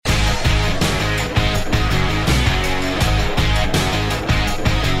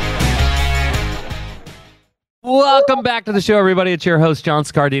Welcome back to the show, everybody. It's your host, John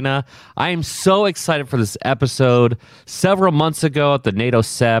Scardina. I am so excited for this episode. Several months ago at the NATO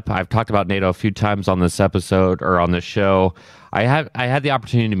SEP, I've talked about NATO a few times on this episode or on this show. I had the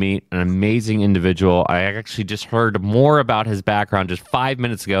opportunity to meet an amazing individual. I actually just heard more about his background just 5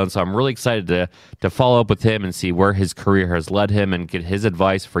 minutes ago, and so I'm really excited to follow up with him and see where his career has led him and get his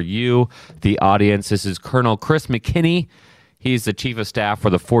advice for you, the audience. This is Colonel Chris McKinney. He's the Chief of Staff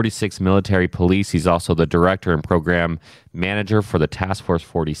for the 46th Military Police. He's also the Director and Program Manager for the Task Force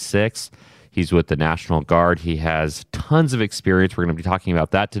 46. He's with the National Guard. He has tons of experience. We're going to be talking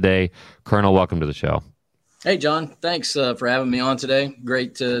about that today. Colonel, welcome to the show. Hey, John. Thanks for having me on today.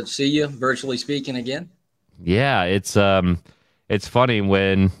 Great to see you, virtually speaking again. Yeah, it's funny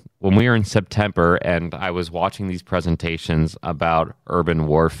when we were in September and I was watching these presentations about urban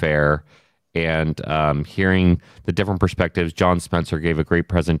warfare and hearing the different perspectives. John Spencer gave a great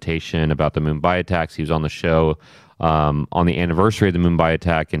presentation about the Mumbai attacks. He was on the show on the anniversary of the Mumbai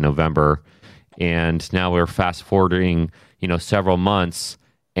attack in November. And now we're fast forwarding, several months.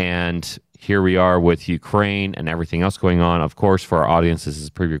 And here we are with Ukraine and everything else going on. Of course, for our audience, this is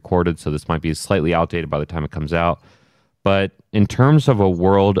pre-recorded, so this might be slightly outdated by the time it comes out. But in terms of a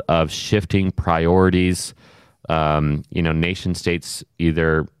world of shifting priorities, nation states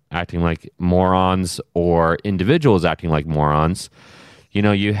either acting like morons or individuals acting like morons,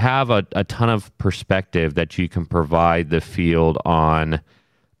 you have a ton of perspective that you can provide the field on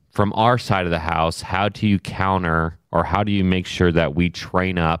from our side of the house. How do you counter, or how do you make sure that we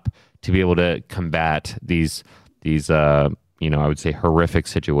train up to be able to combat these I would say horrific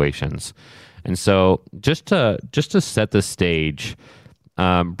situations? And so just to set the stage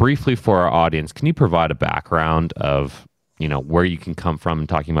briefly for our audience, can you provide a background of where you can come from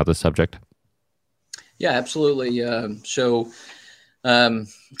talking about this subject? Yeah, absolutely. I'm an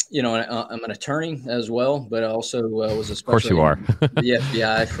attorney as well, but I also was a special. Of course you are. The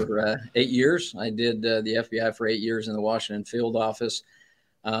FBI for 8 years. I did the FBI for 8 years in the Washington field office,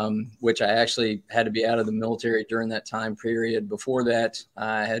 which I actually had to be out of the military during that time period. Before that,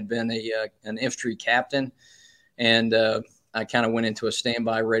 I had been an infantry captain, and I kind of went into a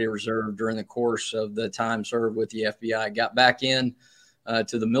standby ready reserve during the course of the time served with the FBI. Got back in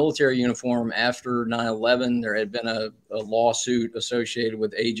to the military uniform after 9/11. There had been a lawsuit associated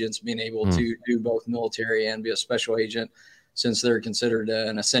with agents being able to do both military and be a special agent, since they're considered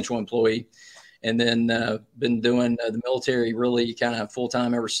an essential employee. And then been doing the military really kind of full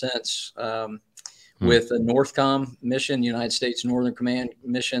time ever since, with the NORTHCOM mission, United States Northern Command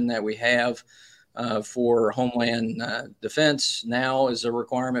mission that we have for Homeland Defense now is a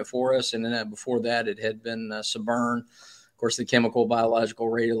requirement for us. And then before that, it had been SBIRN. Of course, the chemical, biological,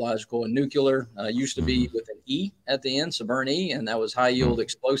 radiological, and nuclear used to be with an E at the end, SBIRN E, and that was high yield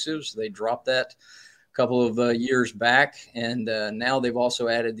explosives. They dropped that a couple of years back, and now they've also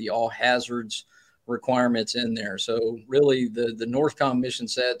added the all hazards requirements in there. So really the NORTHCOM mission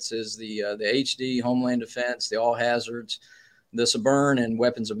sets is the HD, Homeland Defense, the all hazards, the SBIRN, and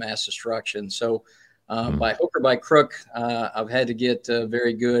weapons of mass destruction. So by hook or by crook, I've had to get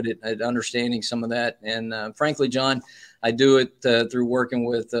very good at understanding some of that. And frankly, John, I do it through working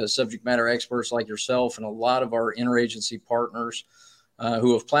with subject matter experts like yourself and a lot of our interagency partners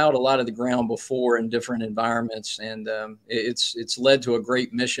who have plowed a lot of the ground before in different environments. And it's led to a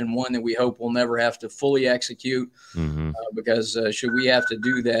great mission, one that we hope we'll never have to fully execute, because should we have to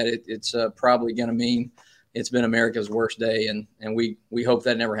do that, it's probably going to mean it's been America's worst day, and we hope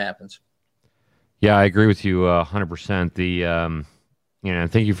that never happens. Yeah, I agree with you 100%.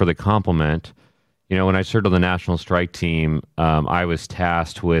 Thank you for the compliment. When I served on the National Strike Team, I was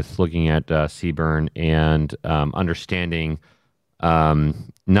tasked with looking at SBIRN and understanding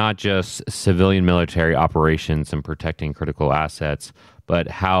not just civilian military operations and protecting critical assets, but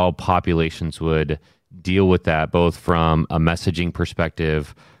how populations would deal with that, both from a messaging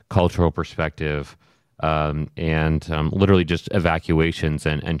perspective, cultural perspective, and literally just evacuations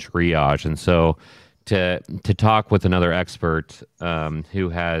and triage. And so to talk with another expert who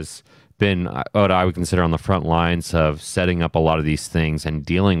has been what I would consider on the front lines of setting up a lot of these things and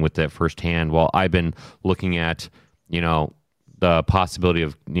dealing with it firsthand, while I've been looking at, the possibility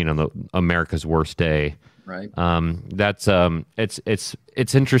of, the America's worst day. Right. That's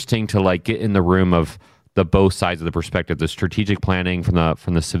it's interesting to get in the room of the both sides of the perspective, the strategic planning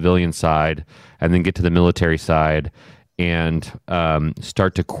from the civilian side, and then get to the military side and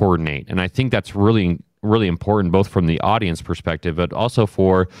start to coordinate. And I think that's really, really important, both from the audience perspective, but also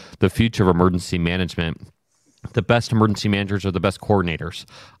for the future of emergency management the best emergency managers are the best coordinators.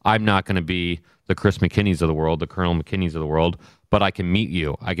 I'm not going to be the Chris McKinneys of the world, the Colonel McKinneys of the world, but I can meet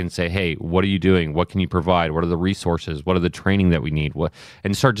you. I can say, hey, what are you doing? What can you provide? What are the resources? What are the training that we need?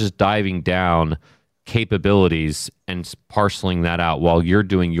 And start just diving down capabilities and parceling that out. While you're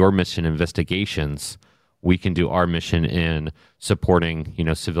doing your mission investigations, we can do our mission in supporting,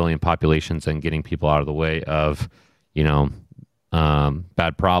 civilian populations and getting people out of the way of,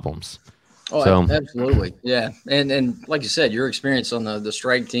 bad problems. Oh, so, absolutely. Yeah. And like you said, your experience on the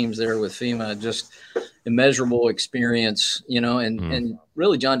strike teams there with FEMA, just immeasurable experience, and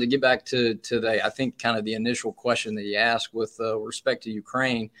really, John, to get back to I think kind of the initial question that you asked with respect to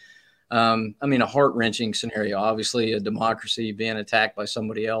Ukraine. A heart-wrenching scenario, obviously a democracy being attacked by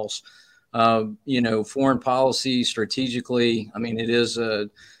somebody else. Foreign policy strategically, it is a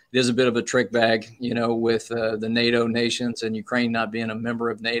bit of a trick bag, with the NATO nations and Ukraine not being a member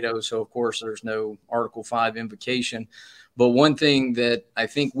of NATO. So, of course, there's no Article 5 invocation. But one thing that I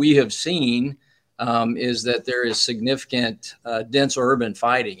think we have seen is that there is significant dense urban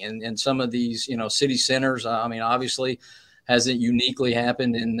fighting in some of these, city centers. Obviously, hasn't uniquely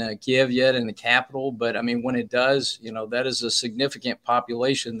happened in Kiev yet, in the capital. But, when it does, that is a significant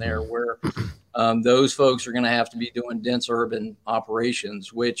population there where those folks are going to have to be doing dense urban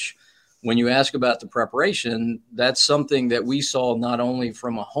operations, which when you ask about the preparation, that's something that we saw not only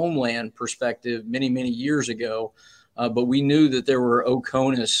from a homeland perspective many, many years ago, but we knew that there were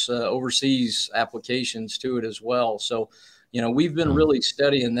OCONUS overseas applications to it as well. So, we've been really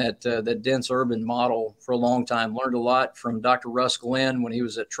studying that dense urban model for a long time, learned a lot from Dr. Russ Glenn when he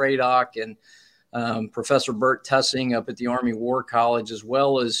was at TRADOC and Professor Bert Tussing up at the Army War College, as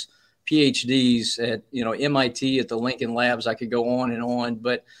well as PhDs at, MIT, at the Lincoln Labs. I could go on and on,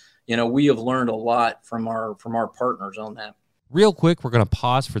 but, we have learned a lot from our partners on that. Real quick, we're going to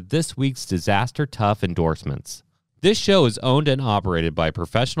pause for this week's Disaster Tough endorsements. This show is owned and operated by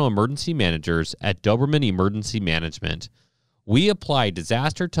professional emergency managers at Doberman Emergency Management. We apply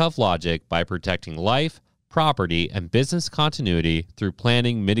disaster tough logic by protecting life, property, and business continuity through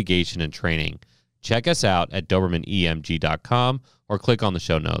planning, mitigation, and training. Check us out at DobermanEMG.com or click on the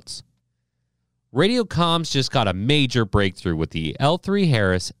show notes. Radio comms just got a major breakthrough with the L3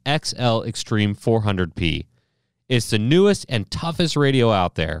 Harris XL Extreme 400P. It's the newest and toughest radio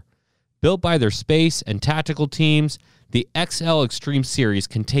out there. Built by their space and tactical teams, the XL Extreme series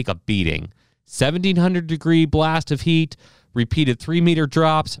can take a beating. 1,700-degree blast of heat, repeated 3-meter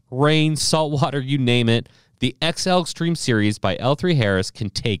drops, rain, salt water, you name it. The XL Extreme series by L3 Harris can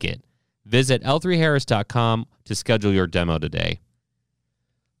take it. Visit L3Harris.com to schedule your demo today.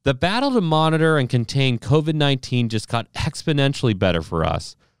 The battle to monitor and contain COVID-19 just got exponentially better for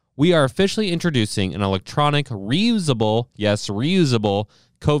us. We are officially introducing an electronic, reusable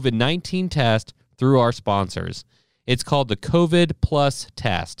COVID-19 test through our sponsors. It's called the COVID Plus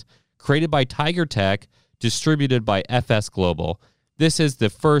Test, created by Tiger Tech, distributed by FS Global. This is the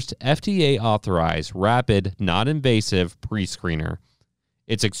first FDA-authorized, rapid, non-invasive pre-screener.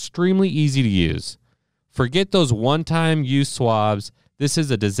 It's extremely easy to use. Forget those one-time use swabs. This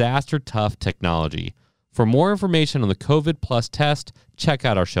is a disaster-tough technology. For more information on the COVID Plus test, check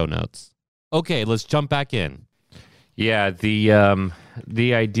out our show notes. Okay, let's jump back in. Yeah, the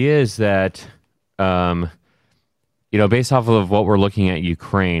idea is that, based off of what we're looking at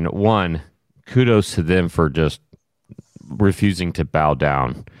Ukraine, one, kudos to them for just refusing to bow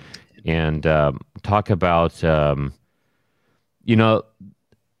down. And talk about,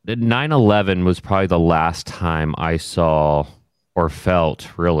 9/11 was probably the last time I saw or felt,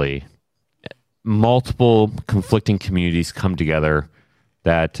 really, multiple conflicting communities come together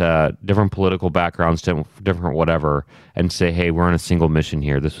that different political backgrounds, different whatever, and say, hey, we're on a single mission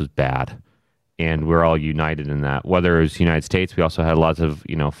here. This was bad. And we're all united in that. Whether it was the United States, we also had lots of,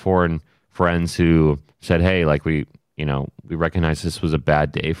 foreign friends who said, hey, we recognize this was a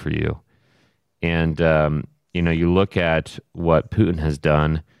bad day for you. And, you look at what Putin has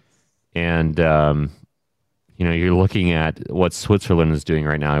done, and, you're looking at what Switzerland is doing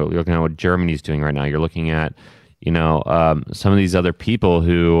right now. You're looking at what Germany's doing right now. You're looking at, some of these other people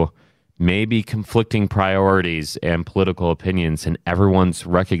who may be conflicting priorities and political opinions, and everyone's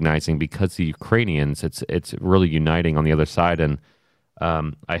recognizing, because the Ukrainians, it's really uniting on the other side. And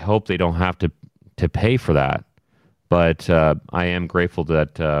I hope they don't have to pay for that. But I am grateful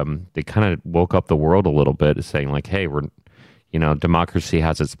that they kind of woke up the world a little bit, saying hey, democracy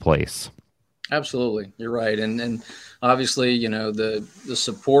has its place. Absolutely, you're right, and obviously, the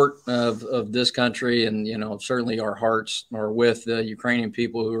support of this country, and certainly our hearts are with the Ukrainian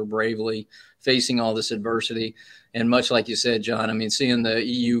people who are bravely facing all this adversity. And much like you said, John, I mean, seeing the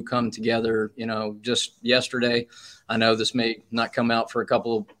EU come together, just yesterday. I know this may not come out for a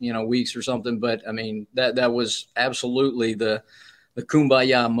couple of weeks or something, but I mean that was absolutely the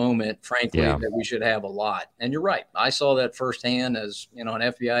kumbaya moment, frankly, Yeah. that we should have a lot. And you're right. I saw that firsthand as, an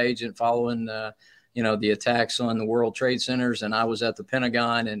FBI agent following, the attacks on the World Trade Centers. And I was at the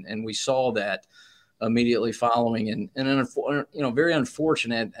Pentagon, and we saw that immediately following. And very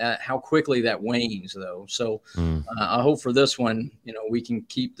unfortunate at how quickly that wanes, though. So I hope for this one, we can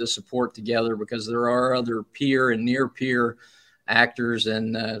keep the support together, because there are other peer and near peer actors,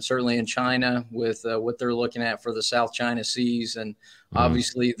 and certainly in China with what they're looking at for the South China Seas, and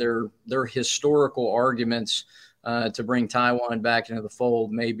obviously their historical arguments to bring Taiwan back into the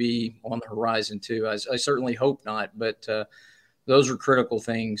fold may be on the horizon too. I certainly hope not, but those are critical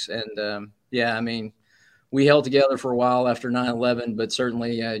things. And yeah, I mean, we held together for a while after 9/11, but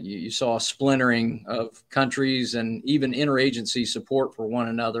certainly you saw a splintering of countries and even interagency support for one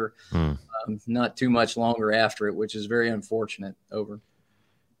another. Not too much longer after it, which is very unfortunate. Over.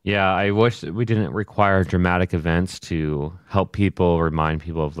 Yeah, I wish that we didn't require dramatic events to help people, remind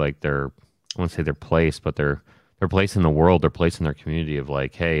people of like their, I won't say their place, but their place in the world, their place in their community, of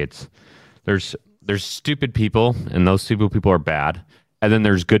like, hey, there's stupid people, and those stupid people are bad, and then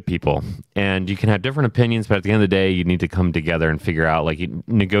there's good people, and you can have different opinions, but at the end of the day, you need to come together and figure out, like,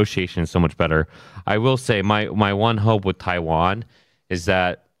 negotiation is so much better. I will say my one hope with Taiwan is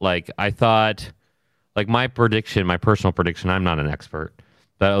that, like, I thought, like, my personal prediction, I'm not an expert,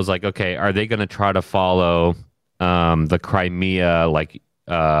 but I was like, okay, are they going to try to follow the Crimea, like,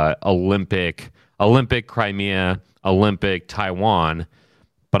 Olympic Crimea, Olympic Taiwan?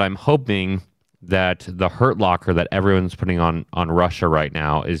 But I'm hoping that the hurt locker that everyone's putting on Russia right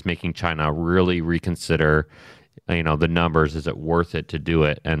now is making China really reconsider, the numbers. Is it worth it to do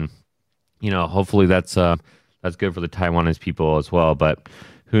it? And, hopefully that's good for the Taiwanese people as well. But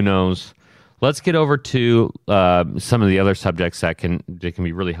who knows? Let's get over to some of the other subjects that can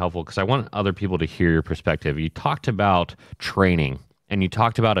be really helpful, because I want other people to hear your perspective. You talked about training, and you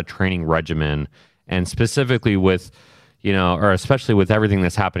talked about a training regimen, and specifically with, or especially with everything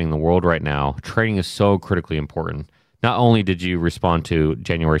that's happening in the world right now, training is so critically important. Not only did you respond to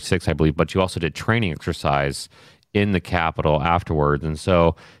January 6th, I believe, but you also did training exercise in the Capitol afterwards. And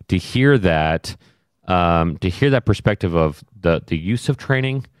so to hear that perspective of the use of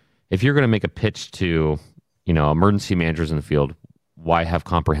training, if you're going to make a pitch to, emergency managers in the field, why have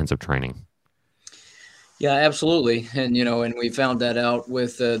comprehensive training? Yeah, absolutely. And we found that out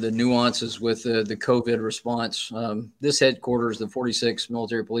with the nuances with the COVID response. This headquarters, the 46th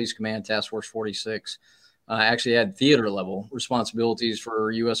Military Police Command, Task Force 46, actually had theater level responsibilities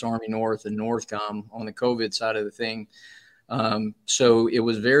for U.S. Army North and NORTHCOM on the COVID side of the thing. So it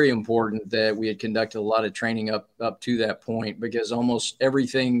was very important that we had conducted a lot of training up to that point, because almost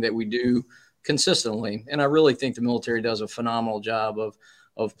everything that we do consistently, and I really think the military does a phenomenal job of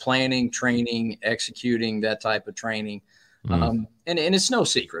planning, training, executing that type of training. And it's no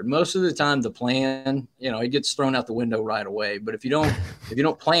secret. Most of the time, the plan, it gets thrown out the window right away. But if you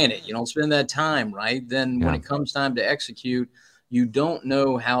don't plan it, you don't spend that time, right? Then when it comes time to execute, you don't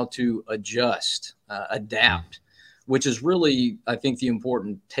know how to adjust, adapt, which is really, I think, the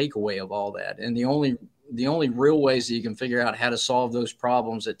important takeaway of all that. And the only real ways that you can figure out how to solve those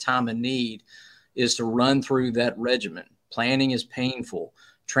problems at time of need is to run through that regimen. Planning is painful.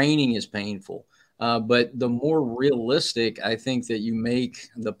 Training is painful. But the more realistic I think that you make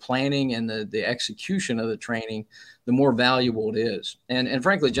the planning and the execution of the training, the more valuable it is. And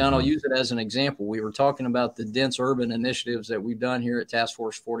frankly, John, I'll use it as an example. We were talking about the dense urban initiatives that we've done here at Task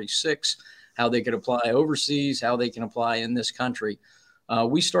Force 46, how they could apply overseas, how they can apply in this country.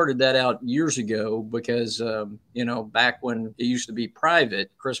 We started that out years ago because, back when it used to be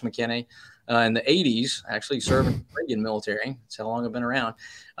private, Chris McKinney, in the 80s, actually serving the Reagan military. That's how long I've been around.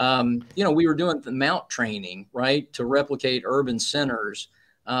 We were doing the mount training, right, to replicate urban centers.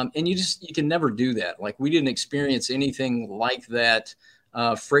 And you can never do that. Like, we didn't experience anything like that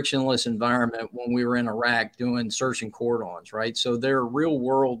frictionless environment when we were in Iraq doing search and cordons, right? So there are real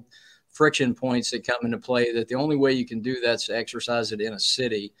world friction points that come into play that the only way you can do that's to exercise it in a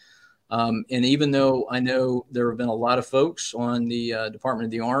city. And even though I know there have been a lot of folks on the Department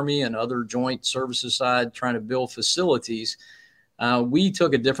of the Army and other joint services side trying to build facilities, we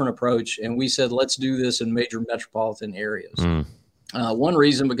took a different approach, and we said, let's do this in major metropolitan areas. One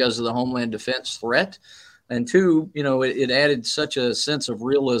reason, because of the Homeland Defense threat. And two, it added such a sense of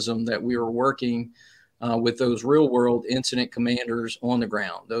realism that we were working with those real world incident commanders on the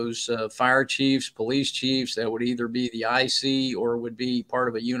ground, those fire chiefs, police chiefs that would either be the IC or would be part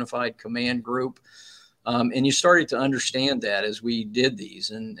of a unified command group. And you started to understand that as we did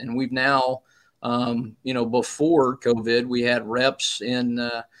these. And we've now, before COVID, we had reps in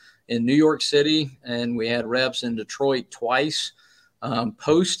New York City, and we had reps in Detroit twice.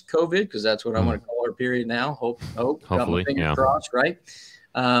 Post COVID, because that's what I'm going to call our period now. Hopefully, got my fingers crossed, right?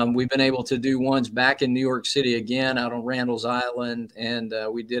 We've been able to do ones back in New York City again, out on Randall's Island, and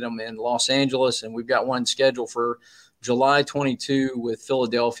we did them in Los Angeles, and we've got one scheduled for July 22 with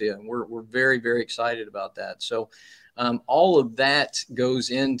Philadelphia, and we're very, very excited about that. So all of that goes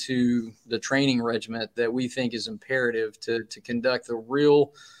into the training regiment that we think is imperative to conduct the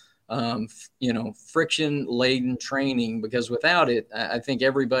real friction-laden training, because without it, I think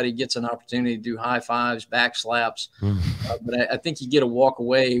everybody gets an opportunity to do high fives, back slaps. But I think you get to walk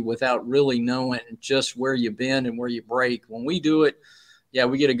away without really knowing just where you've been and where you break. When we do it, yeah,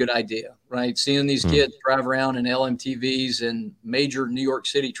 we get a good idea, right? Seeing these kids drive around in LMTVs in major New York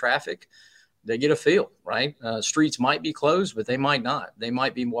City traffic, they get a feel, right? Streets might be closed, but they might not. They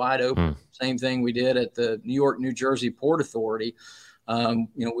might be wide open. Same thing we did at the New York, New Jersey Port Authority.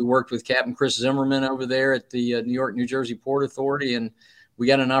 We worked with Captain Chris Zimmerman over there at the New York, New Jersey Port Authority, and we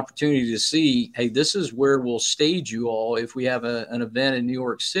got an opportunity to see, hey, this is where we'll stage you all if we have an event in New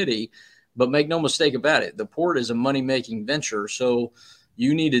York City. But make no mistake about it, the port is a money-making venture, so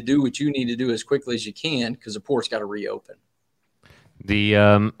you need to do what you need to do as quickly as you can, because the port's got to reopen. The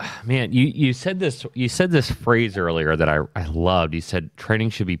man, you said this phrase earlier that I loved. You said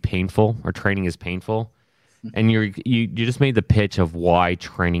training should be painful, or training is painful. And you just made the pitch of why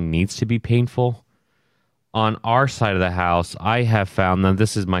training needs to be painful. On our side of the house, I have found that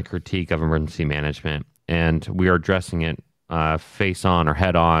this is my critique of emergency management, and we are addressing it face on or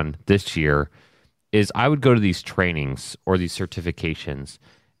head on this year, is I would go to these trainings or these certifications,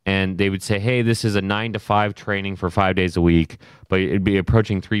 and they would say, hey, this is a 9 to 5 training for 5 days a week, but it'd be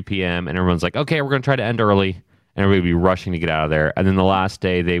approaching 3 p.m. and everyone's like, okay, we're going to try to end early, and everybody would be rushing to get out of there. And then the last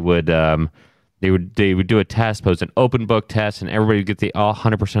day they would do a test, post an open book test, and everybody would get the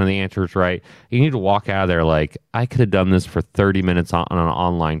 100% of the answers right. You need to walk out of there like, I could have done this for 30 minutes on an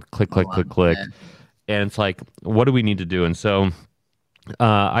online click. And it's like, what do we need to do? And so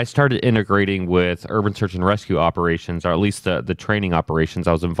I started integrating with urban search and rescue operations, or at least the training operations.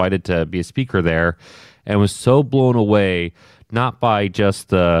 I was invited to be a speaker there, and was so blown away, not by just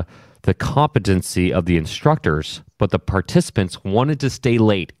the competency of the instructors, but the participants wanted to stay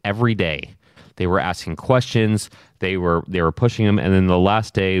late every day. They were asking questions. They were pushing them. And then the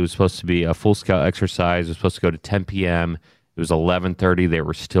last day, it was supposed to be a full-scale exercise. It was supposed to go to 10 p.m. It was 11:30. They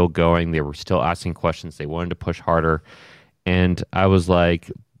were still going. They were still asking questions. They wanted to push harder. And I was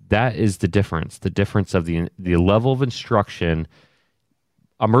like, that is the difference. The difference of the level of instruction.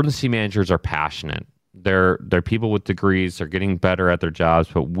 Emergency managers are passionate. They're people with degrees. They're getting better at their jobs,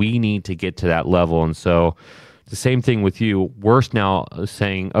 but we need to get to that level. And so the same thing with you. We're now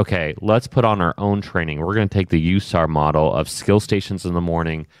saying, okay, let's put on our own training. We're going to take the USAR model of skill stations in the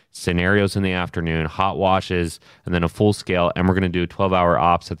morning, scenarios in the afternoon, hot washes, and then a full scale. And we're going to do 12-hour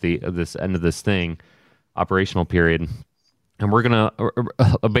ops at this end of this thing, operational period. And we're going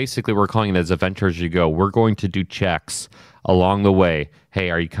to, basically, we're calling it as Adventure as you go. We're going to do checks along the way.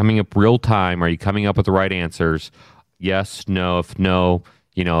 Hey, are you coming up real time? Are you coming up with the right answers? Yes, no. If no,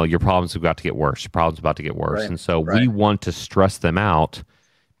 your problems have got to get worse. Your problem's about to get worse. Right. And so we want to stress them out,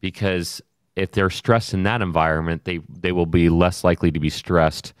 because if they're stressed in that environment, they will be less likely to be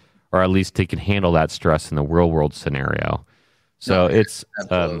stressed, or at least they can handle that stress in the real world scenario. So it's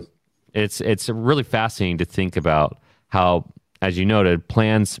really fascinating to think about how, as you noted,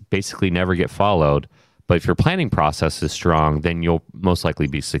 plans basically never get followed. But if your planning process is strong, then you'll most likely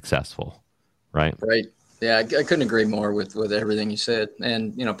be successful, right? Right. Yeah, I couldn't agree more with everything you said.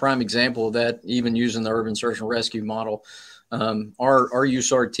 And, prime example of that, even using the urban search and rescue model, our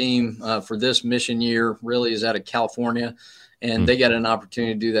USAR team for this mission year really is out of California, and they got an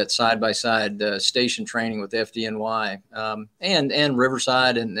opportunity to do that side-by-side station training with FDNY and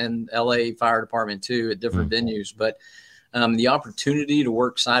Riverside and LA Fire Department too at different venues. But the opportunity to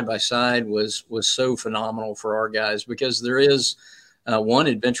work side-by-side was so phenomenal for our guys, because there is one,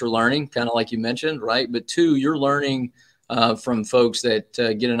 adventure learning, kind of like you mentioned, right? But two, you're learning from folks that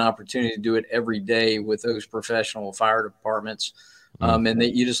get an opportunity to do it every day with those professional fire departments. And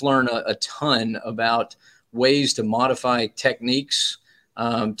that you just learn a ton about ways to modify techniques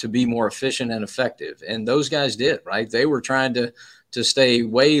to be more efficient and effective. And those guys did, right? They were trying to stay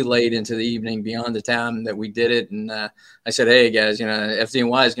way late into the evening beyond the time that we did it. And I said, hey, guys,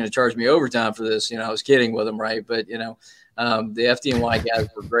 FDNY is going to charge me overtime for this. I was kidding with them, right? But, the FDNY guys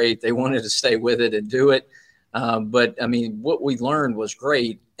were great. They wanted to stay with it and do it. But, I mean, what we learned was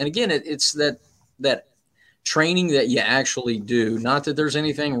great. And, again, it's that training that you actually do. Not that there's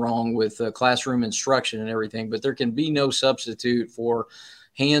anything wrong with classroom instruction and everything, but there can be no substitute for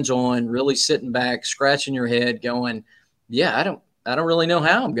hands-on, really sitting back, scratching your head, going, yeah, I don't really know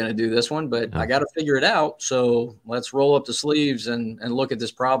how I'm going to do this one, but I got to figure it out. So let's roll up the sleeves and look at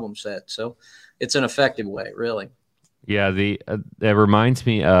this problem set. So it's an effective way, really. Yeah, it reminds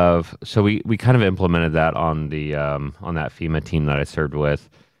me of, so we kind of implemented that on the on that FEMA team that I served with,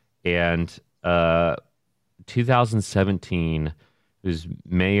 and 2017, it was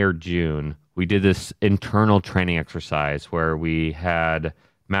May or June, we did this internal training exercise where we had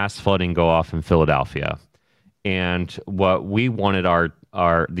mass flooding go off in Philadelphia. And what we wanted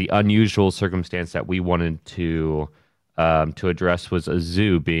the unusual circumstance that we wanted to address was a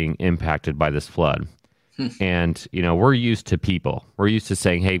zoo being impacted by this flood. And we're used to people. We're used to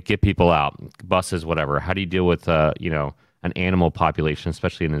saying, "Hey, get people out, buses, whatever." How do you deal with an animal population,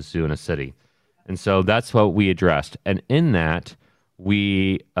 especially in a zoo in a city? And so that's what we addressed. And in that,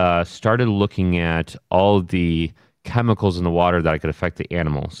 we started looking at all the chemicals in the water that could affect the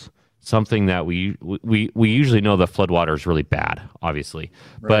animals. Something that we usually know the floodwater is really bad, obviously,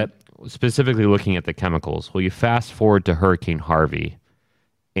 right. But specifically looking at the chemicals. Well, you fast forward to Hurricane Harvey,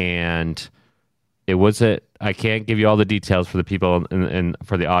 and it was I can't give you all the details for the people and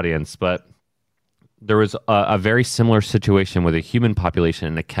for the audience, but there was a very similar situation with a human population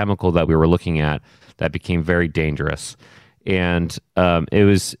and a chemical that we were looking at that became very dangerous. And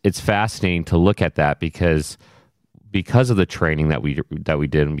it's fascinating to look at that because of the training that we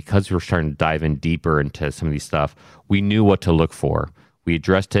did, and because we were starting to dive in deeper into some of these stuff, we knew what to look for. We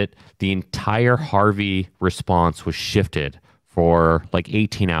addressed it. The entire Harvey response was shifted for like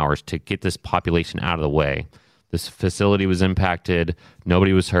 18 hours to get this population out of the way. This facility was impacted.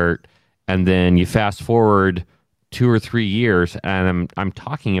 Nobody was hurt. And then you fast forward 2 or 3 years, and I'm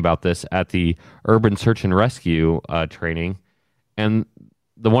talking about this at the Urban Search and Rescue training, and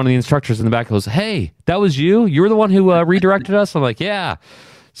one of the instructors in the back goes, "Hey, that was you? You were the one who redirected us?" I'm like, "Yeah."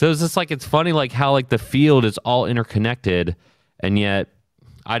 So it's just like, it's funny, like how like the field is all interconnected, and yet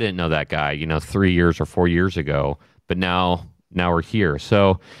I didn't know that guy, 3 years or 4 years ago, but now we're here.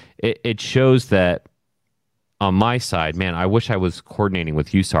 So it shows that on my side, man, I wish I was coordinating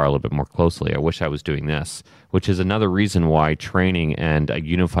with USAR a little bit more closely. I wish I was doing this, which is another reason why training and a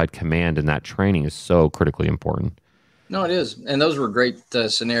unified command in that training is so critically important. No, it is. And those were great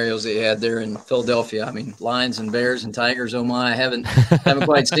scenarios that you had there in Philadelphia. I mean, lions and bears and tigers. Oh my, I haven't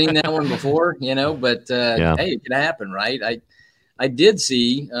quite seen that one before, but yeah. Hey, it can happen, right? I did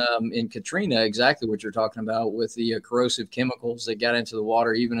see in Katrina exactly what you're talking about with the corrosive chemicals that got into the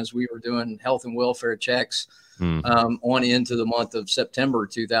water, even as we were doing health and welfare checks on into the month of September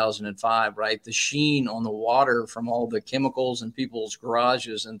 2005, right? The sheen on the water from all the chemicals in people's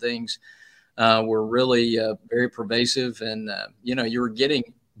garages and things were really very pervasive. And, you were getting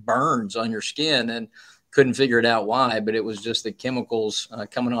burns on your skin and couldn't figure it out why, but it was just the chemicals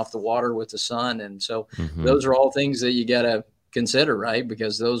coming off the water with the sun. And so those are all things that you got to consider, right?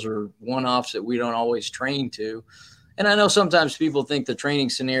 Because those are one-offs that we don't always train to. And I know sometimes people think the training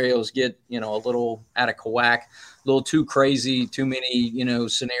scenarios get, a little out of whack, a little too crazy, too many,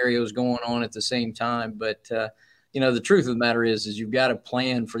 scenarios going on at the same time. But, the truth of the matter is you've got to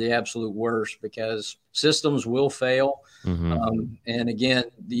plan for the absolute worst, because systems will fail. And again,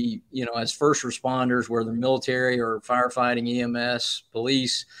 as first responders, whether military or firefighting, EMS,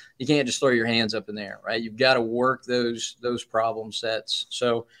 police, you can't just throw your hands up in the air, right? You've got to work those problem sets.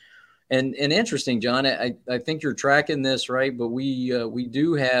 So, and interesting, John, I think you're tracking this, right? But we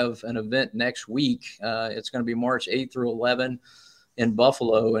do have an event next week. It's going to be March 8th through 11 in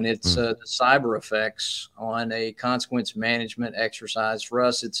Buffalo, and it's the cyber effects on a consequence management exercise. For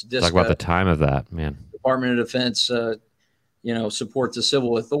us, it's DISCA. Talk about the time of that, man. Department of Defense, support the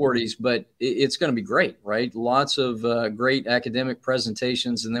civil authorities, but it's going to be great, right? Lots of great academic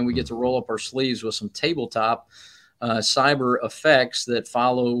presentations, and then we get to roll up our sleeves with some tabletop cyber effects that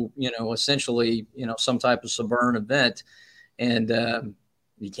follow, essentially, some type of subburn event. And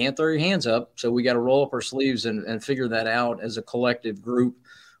you can't throw your hands up. So we got to roll up our sleeves and figure that out as a collective group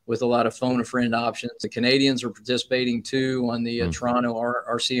with a lot of phone a friend options. The Canadians are participating too on the Toronto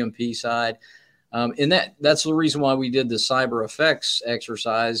RCMP side. And that's the reason why we did the cyber effects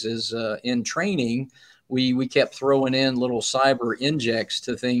exercise is in training. we kept throwing in little cyber injects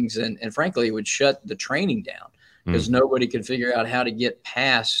to things, and frankly, it would shut the training down because nobody could figure out how to get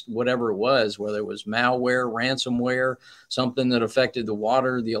past whatever it was, whether it was malware, ransomware, something that affected the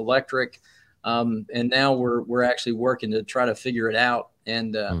water, the electric. And now we're actually working to try to figure it out.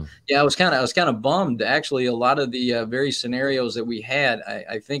 And yeah, I was kind of bummed. Actually, a lot of the very scenarios that we had,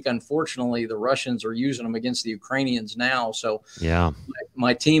 I think, unfortunately, the Russians are using them against the Ukrainians now. So yeah,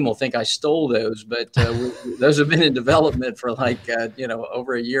 my team will think I stole those, but those have been in development for like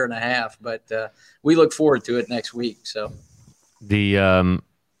over a year and a half. But we look forward to it next week. So the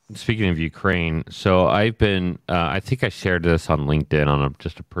speaking of Ukraine, so I've been, I think I shared this on LinkedIn on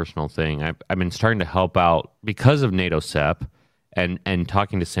just a personal thing. I've been starting to help out because of NATO SEP and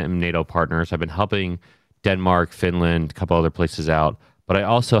talking to some NATO partners. I've been helping Denmark, Finland, a couple other places out. But I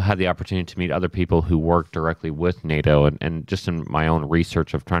also had the opportunity to meet other people who work directly with NATO and just in my own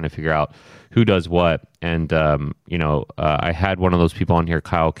research of trying to figure out who does what. And, I had one of those people on here,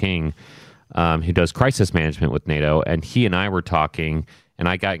 Kyle King, who does crisis management with NATO. And he and I were talking, and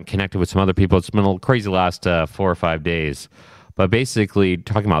I got connected with some other people. It's been a little crazy the last 4 or 5 days. But basically,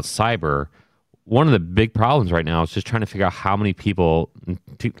 talking about cyber, one of the big problems right now is just trying to figure out how many people,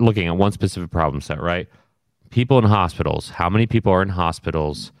 looking at one specific problem set, right? People in hospitals. How many people are in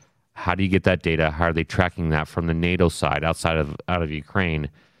hospitals? How do you get that data? How are they tracking that from the NATO side out of Ukraine?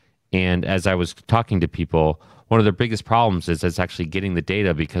 And as I was talking to people, one of their biggest problems is actually getting the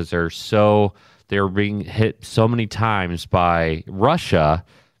data because they're being hit so many times by Russia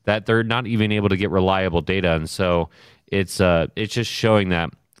that they're not even able to get reliable data. And so it's just showing that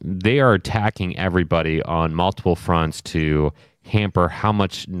they are attacking everybody on multiple fronts to hamper how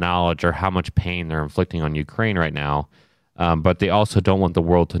much knowledge or how much pain they're inflicting on Ukraine right now. But they also don't want the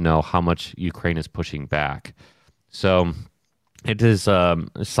world to know how much Ukraine is pushing back. So it is,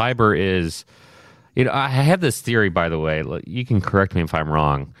 cyber is, I have this theory, by the way, you can correct me if I'm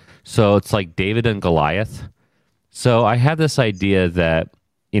wrong. So it's like David and Goliath. So I have this idea that,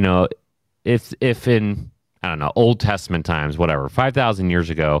 if in, I don't know, Old Testament times, whatever, 5,000 years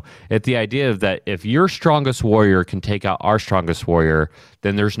ago, the idea of that if your strongest warrior can take out our strongest warrior,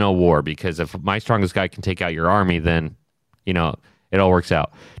 then there's no war, because if my strongest guy can take out your army, then, it all works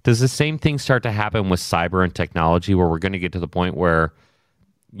out. Does the same thing start to happen with cyber and technology, where we're going to get to the point where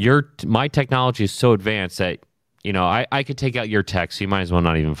my technology is so advanced that, I could take out your tech, so you might as well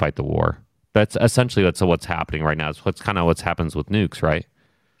not even fight the war? That's essentially what's happening right now. It's what's happens with nukes, right?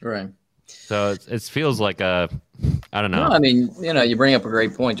 Right. So it feels like I don't know. No, I mean, you bring up a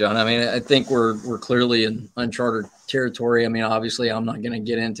great point, John. I mean, I think we're clearly in uncharted territory. I mean, obviously, I'm not going to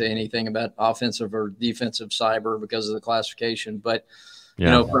get into anything about offensive or defensive cyber because of the classification, but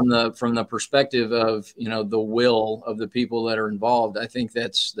from the perspective of the will of the people that are involved, I think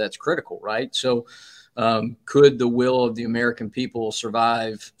that's critical, right? So, could the will of the American people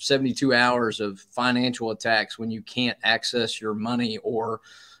survive 72 hours of financial attacks when you can't access your money, or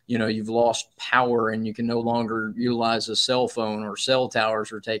you've lost power and you can no longer utilize a cell phone, or cell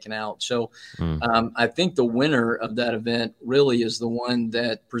towers are taken out? So I think the winner of that event really is the one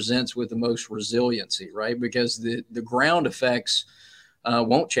that presents with the most resiliency, right? Because the ground effects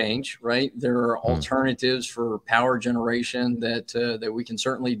won't change, right? There are alternatives for power generation that we can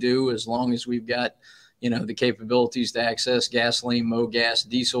certainly do, as long as we've got the capabilities to access gasoline, MoGas,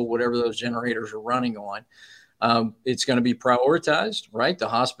 diesel, whatever those generators are running on. It's going to be prioritized, right? The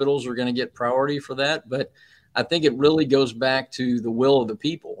hospitals are going to get priority for that. But I think it really goes back to the will of the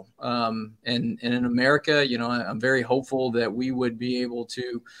people. And in America, I'm very hopeful that we would be able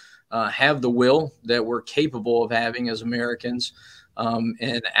to have the will that we're capable of having as Americans,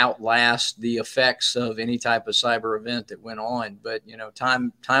 and outlast the effects of any type of cyber event that went on. But,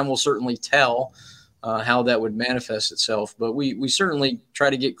 time will certainly tell how that would manifest itself. But we certainly try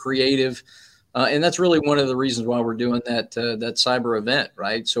to get creative. And that's really one of the reasons why we're doing that cyber event,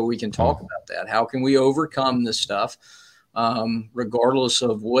 right? So we can talk about that. How can we overcome this stuff, regardless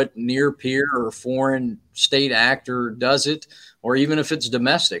of what near peer or foreign state actor does it, or even if it's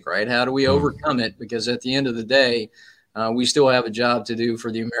domestic, right? How do we overcome it? Because at the end of the day, we still have a job to do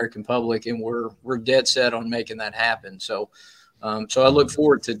for the American public, and we're dead set on making that happen. So I look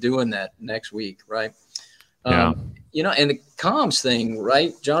forward to doing that next week, right? And the comms thing,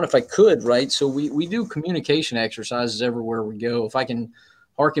 right, John, if I could, right? So we do communication exercises everywhere we go. If I can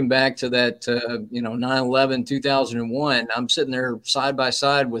harken back to that, 9/11, 2001, I'm sitting there side by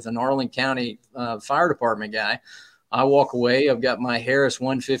side with an Arlington County fire department guy. I walk away. I've got my Harris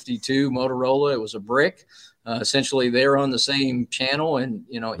 152 Motorola. It was a brick. Essentially, they're on the same channel. And,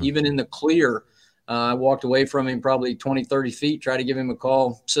 even in the clear, I walked away from him probably 20, 30 feet, tried to give him a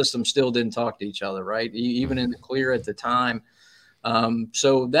call. System still didn't talk to each other, right? Even in the clear at the time.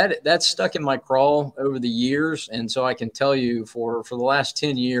 So that's stuck in my crawl over the years. And so I can tell you for the last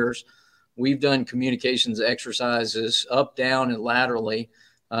 10 years, we've done communications exercises up, down, and laterally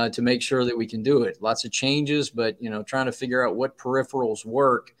to make sure that we can do it. Lots of changes, but, trying to figure out what peripherals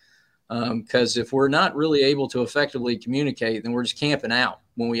work. Because if we're not really able to effectively communicate, then we're just camping out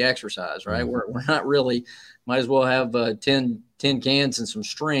when we exercise, right? We're not really, might as well have 10 cans and some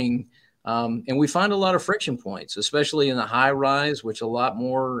string. And we find a lot of friction points, especially in the high rise, which a lot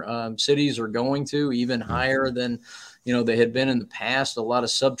more cities are going to, even higher than, they had been in the past. A lot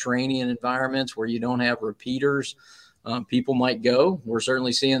of subterranean environments where you don't have repeaters. People might go. We're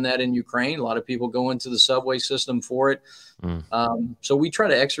certainly seeing that in Ukraine. A lot of people go into the subway system for it. So we try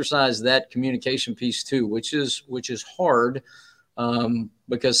to exercise that communication piece too, which is hard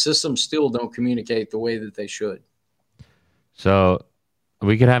because systems still don't communicate the way that they should. So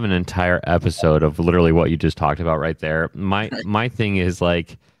we could have an entire episode of literally what you just talked about right there. My thing is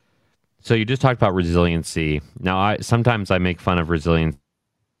like, so you just talked about resiliency. Now, sometimes I make fun of resilience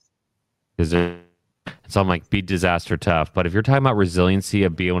because so I'm like, be disaster tough. But if you're talking about resiliency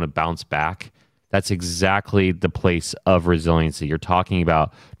of being able to bounce back, that's exactly the place of resiliency. You're talking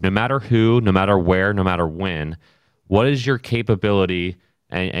about no matter who, no matter where, no matter when, what is your capability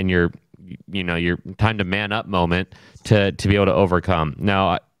and your time to man up moment to be able to overcome.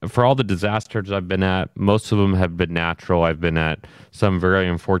 Now, for all the disasters I've been at, most of them have been natural. I've been at some very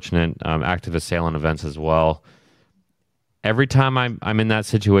unfortunate active assailant events as well. Every time I'm in that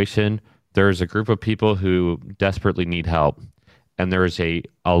situation, there's a group of people who desperately need help. And there's a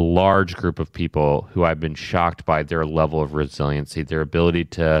large group of people who I've been shocked by their level of resiliency, their ability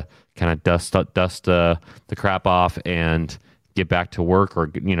to kind of dust the crap off and get back to work, or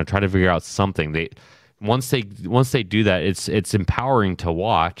try to figure out something. Once they do that, it's empowering to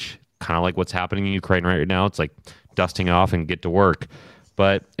watch, kind of like what's happening in Ukraine right now. It's like dusting off and get to work.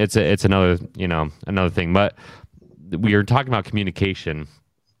 But it's another thing. But we are talking about communication.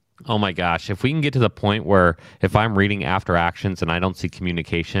 Oh my gosh, if we can get to the point where if I'm reading after actions and I don't see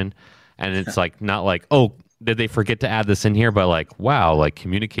communication, and it's like not like, oh, did they forget to add this in here? But like, wow, like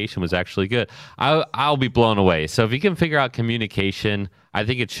communication was actually good. I'll be blown away. So if you can figure out communication, I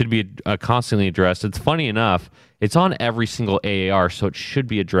think it should be constantly addressed. It's funny enough, it's on every single AAR, so it should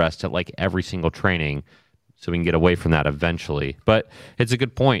be addressed at like every single training, so we can get away from that eventually. But it's a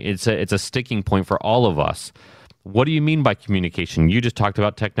good point. It's a sticking point for all of us. What do you mean by communication? You just talked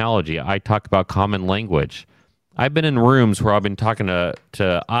about technology. I talk about common language. I've been in rooms where I've been talking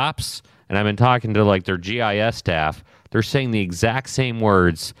to ops, and I've been talking to like their GIS staff. They're saying the exact same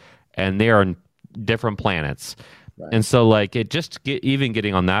words, and they are on different planets. Right. And so like even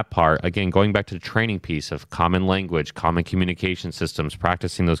getting on that part, again, going back to the training piece of common language, common communication systems,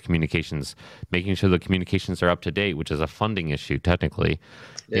 practicing those communications, making sure the communications are up to date, which is a funding issue technically.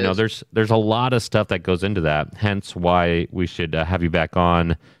 There's a lot of stuff that goes into that, hence why we should have you back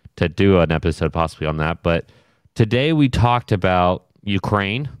on to do an episode possibly on that. But today we talked about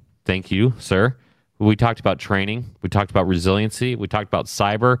Ukraine. Thank you, sir. We talked about training. We talked about resiliency. We talked about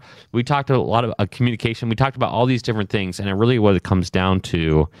cyber. We talked a lot of communication. We talked about all these different things. And really what it comes down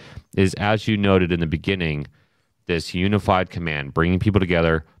to is, as you noted in the beginning, this unified command, bringing people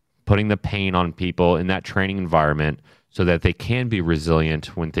together, putting the pain on people in that training environment so that they can be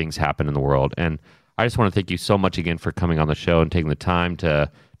resilient when things happen in the world. And I just want to thank you so much again for coming on the show and taking the time to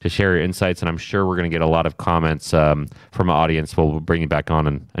share your insights. And I'm sure we're going to get a lot of comments from our audience. We'll bring you back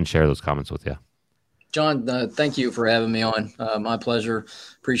on and share those comments with you. John, thank you for having me on. My pleasure.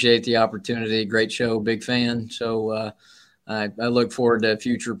 Appreciate the opportunity. Great show. Big fan. So I look forward to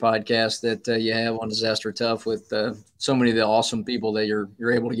future podcasts that you have on Disaster Tough with so many of the awesome people that you're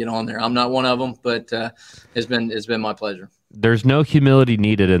able to get on there. I'm not one of them, but it's been my pleasure. There's no humility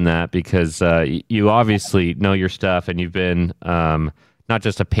needed in that, because you obviously know your stuff, and you've been not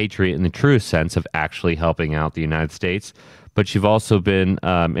just a patriot in the true sense of actually helping out the United States, but you've also been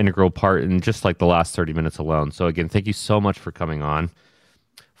integral part in just like the last 30 minutes alone. So again, thank you so much for coming on.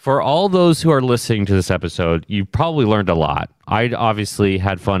 For all those who are listening to this episode, you probably learned a lot. I obviously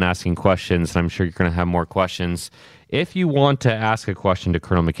had fun asking questions, and I'm sure you're going to have more questions. If you want to ask a question to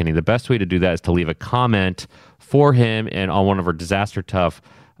Colonel McKinney, the best way to do that is to leave a comment for him and on one of our Disaster Tough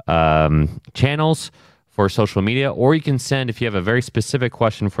channels for social media, or you can send, if you have a very specific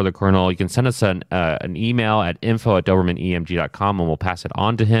question for the Colonel, you can send us an email at info@dobermanemg.com, and we'll pass it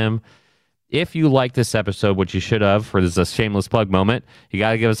on to him. If you like this episode, which you should have, for this is a shameless plug moment, you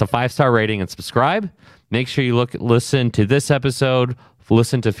got to give us a 5-star rating and subscribe. Make sure you listen to this episode,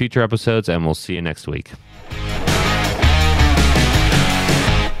 listen to future episodes, and we'll see you next week.